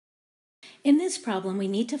In this problem, we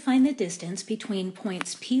need to find the distance between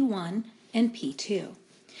points P1 and P2.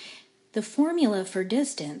 The formula for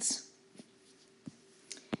distance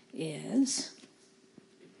is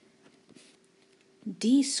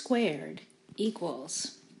d squared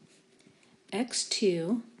equals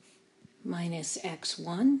x2 minus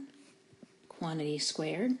x1 quantity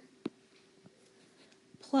squared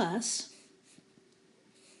plus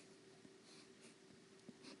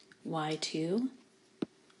y2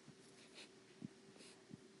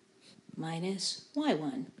 minus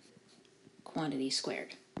y1 quantity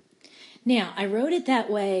squared. Now, I wrote it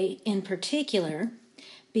that way in particular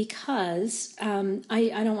because I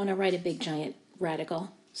don't want to write a big giant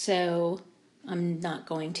radical, so I'm not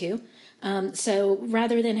going to. So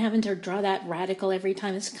rather than having to draw that radical every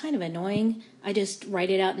time, it's kind of annoying. I just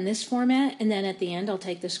write it out in this format, and then at the end I'll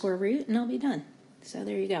take the square root and I'll be done. So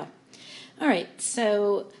there you go. All right,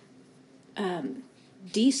 so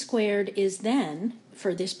d squared is then,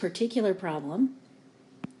 for this particular problem,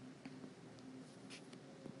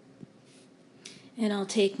 and I'll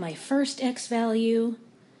take my first x value,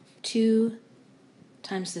 2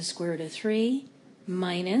 times the square root of 3,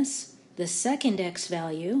 minus the second x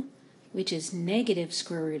value, which is negative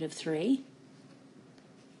square root of 3,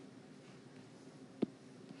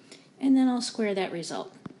 and then I'll square that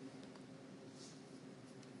result.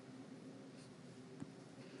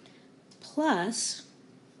 Plus,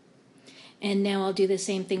 and now I'll do the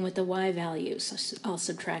same thing with the y values. So I'll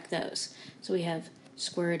subtract those. So we have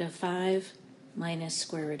square root of 5 minus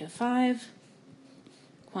square root of 5,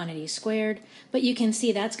 quantity squared. But you can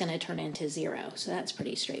see that's going to turn into 0, so that's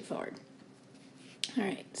pretty straightforward. All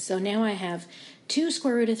right, so now I have 2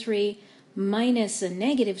 square root of 3 minus a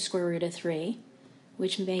negative square root of 3,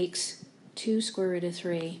 which makes 2 square root of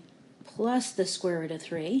 3 plus the square root of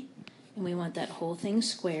 3, and we want that whole thing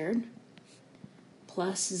squared,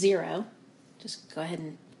 plus 0. Just go ahead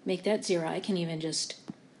and make that 0. I can even just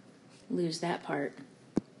lose that part.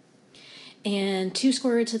 And 2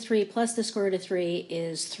 square roots of 3 plus the square root of 3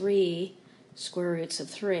 is 3 square roots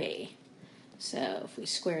of 3. So if we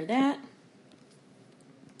square that,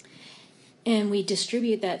 and we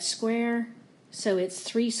distribute that square, so it's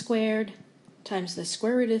 3 squared times the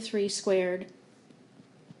square root of 3 squared,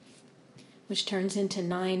 which turns into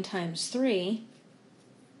 9 times 3,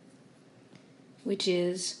 which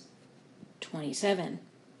is 27.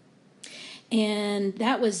 And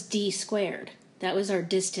that was d squared. That was our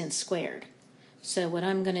distance squared. So what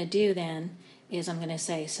I'm going to do then is I'm going to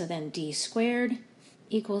say, so then d squared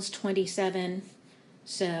equals 27.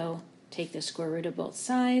 So take the square root of both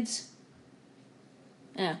sides.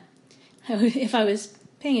 If I was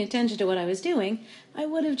paying attention to what I was doing, I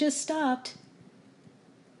would have just stopped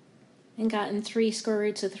and gotten 3 square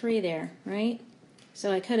roots of 3 there, right?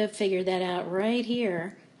 So I could have figured that out right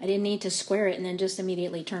here. I didn't need to square it and then just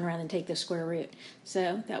immediately turn around and take the square root.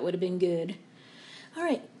 So that would have been good. All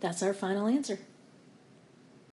right, that's our final answer.